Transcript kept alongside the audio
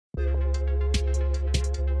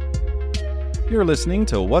You're listening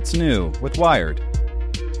to What's New with Wired.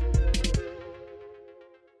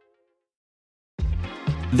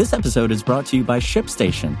 This episode is brought to you by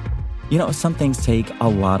ShipStation. You know, some things take a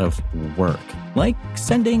lot of work, like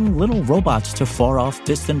sending little robots to far-off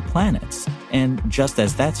distant planets. And just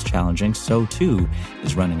as that's challenging, so too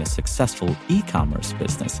is running a successful e-commerce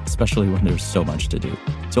business, especially when there's so much to do.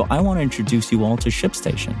 So I want to introduce you all to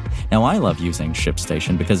ShipStation. Now, I love using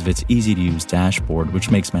ShipStation because of its easy-to-use dashboard,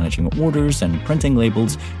 which makes managing orders and printing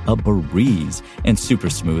labels a breeze and super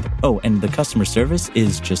smooth. Oh, and the customer service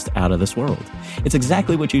is just out of this world. It's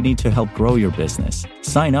exactly what you need to help grow your business.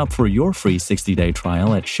 Sign up for your free 60-day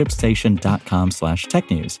trial at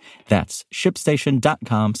shipstation.com/technews. That's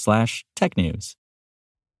shipstation.com/technews.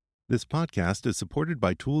 This podcast is supported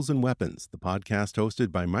by Tools and Weapons, the podcast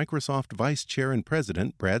hosted by Microsoft Vice Chair and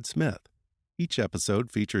President Brad Smith. Each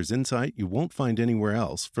episode features insight you won't find anywhere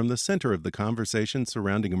else from the center of the conversation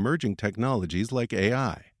surrounding emerging technologies like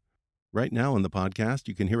AI. Right now on the podcast,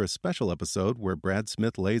 you can hear a special episode where Brad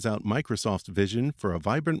Smith lays out Microsoft's vision for a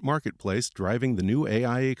vibrant marketplace driving the new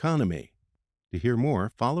AI economy. To hear more,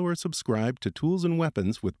 follow or subscribe to Tools and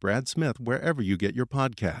Weapons with Brad Smith wherever you get your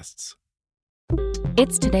podcasts.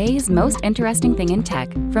 It's today's most interesting thing in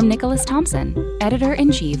tech from Nicholas Thompson,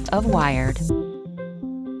 editor-in-chief of Wired.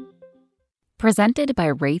 Presented by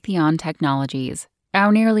Raytheon Technologies.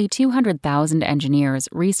 Our nearly 200,000 engineers,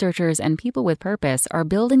 researchers, and people with purpose are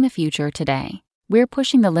building the future today. We're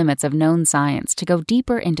pushing the limits of known science to go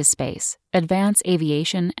deeper into space, advance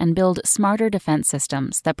aviation, and build smarter defense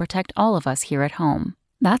systems that protect all of us here at home.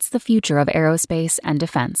 That's the future of aerospace and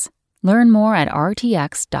defense. Learn more at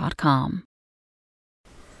rtx.com.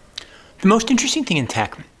 The most interesting thing in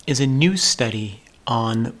tech is a new study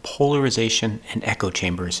on polarization and echo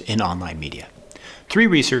chambers in online media. 3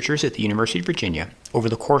 researchers at the University of Virginia, over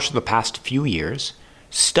the course of the past few years,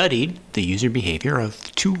 studied the user behavior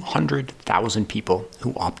of 200,000 people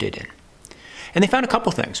who opted in. And they found a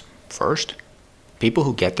couple things. First, people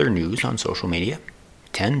who get their news on social media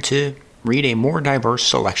tend to read a more diverse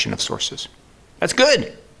selection of sources. That's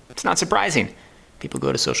good. It's not surprising. People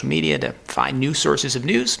go to social media to find new sources of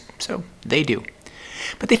news, so they do.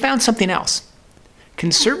 But they found something else.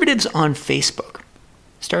 Conservatives on Facebook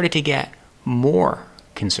started to get more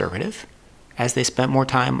conservative as they spent more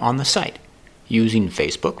time on the site. Using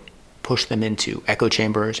Facebook pushed them into echo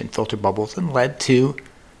chambers and filter bubbles and led to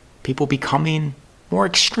people becoming more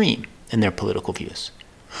extreme in their political views.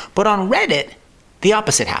 But on Reddit, the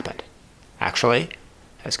opposite happened. Actually,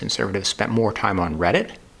 as conservatives spent more time on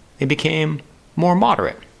Reddit, they became more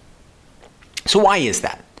moderate. So why is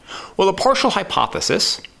that? Well, a partial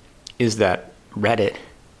hypothesis is that Reddit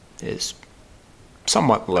is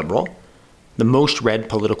somewhat liberal. The most read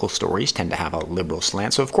political stories tend to have a liberal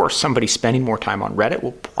slant. So of course, somebody spending more time on Reddit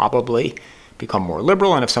will probably become more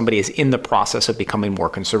liberal. And if somebody is in the process of becoming more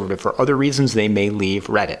conservative for other reasons, they may leave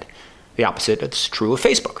Reddit. The opposite is true of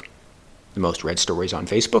Facebook. The most read stories on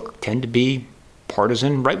Facebook tend to be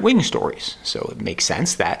partisan right-wing stories. So it makes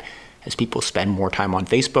sense that as people spend more time on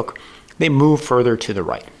Facebook, they move further to the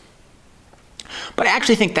right. But I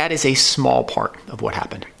actually think that is a small part of what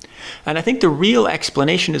happened. And I think the real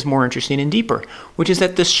explanation is more interesting and deeper, which is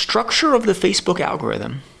that the structure of the Facebook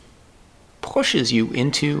algorithm pushes you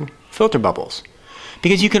into filter bubbles.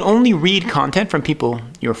 Because you can only read content from people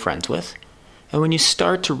you're friends with. And when you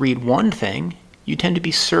start to read one thing, you tend to be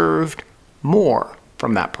served more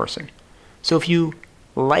from that person. So if you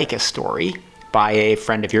like a story by a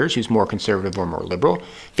friend of yours who's more conservative or more liberal,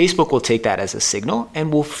 Facebook will take that as a signal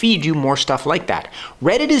and will feed you more stuff like that.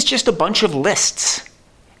 Reddit is just a bunch of lists,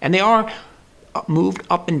 and they are moved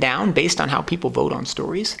up and down based on how people vote on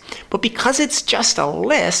stories. But because it's just a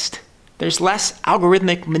list, there's less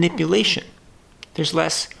algorithmic manipulation. There's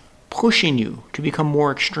less pushing you to become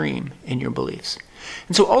more extreme in your beliefs.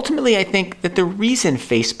 And so ultimately, I think that the reason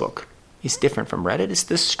Facebook is different from Reddit is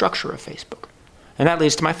the structure of Facebook. And that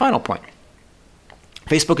leads to my final point.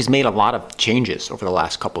 Facebook has made a lot of changes over the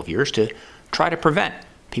last couple of years to try to prevent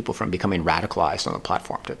people from becoming radicalized on the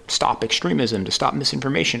platform, to stop extremism, to stop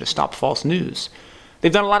misinformation, to stop false news.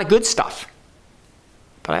 They've done a lot of good stuff.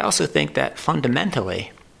 But I also think that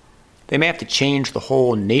fundamentally, they may have to change the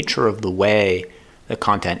whole nature of the way the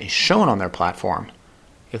content is shown on their platform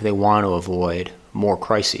if they want to avoid more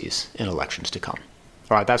crises in elections to come.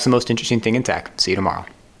 All right, that's the most interesting thing in tech. See you tomorrow.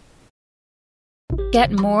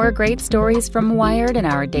 Get more great stories from Wired in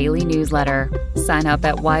our daily newsletter. Sign up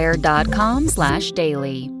at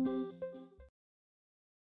wired.com/daily.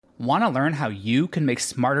 Want to learn how you can make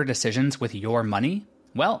smarter decisions with your money?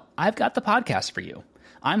 Well, I've got the podcast for you.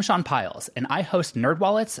 I'm Sean Piles, and I host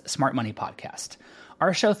NerdWallet's Smart Money Podcast.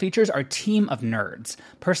 our show features our team of nerds,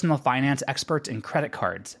 personal finance experts in credit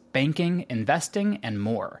cards, banking, investing, and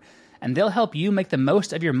more. And they'll help you make the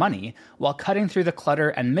most of your money while cutting through the clutter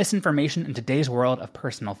and misinformation in today's world of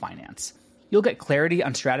personal finance. You'll get clarity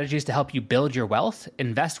on strategies to help you build your wealth,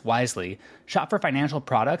 invest wisely, shop for financial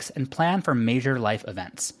products, and plan for major life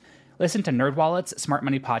events. Listen to NerdWallet's Smart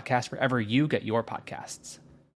Money Podcast wherever you get your podcasts.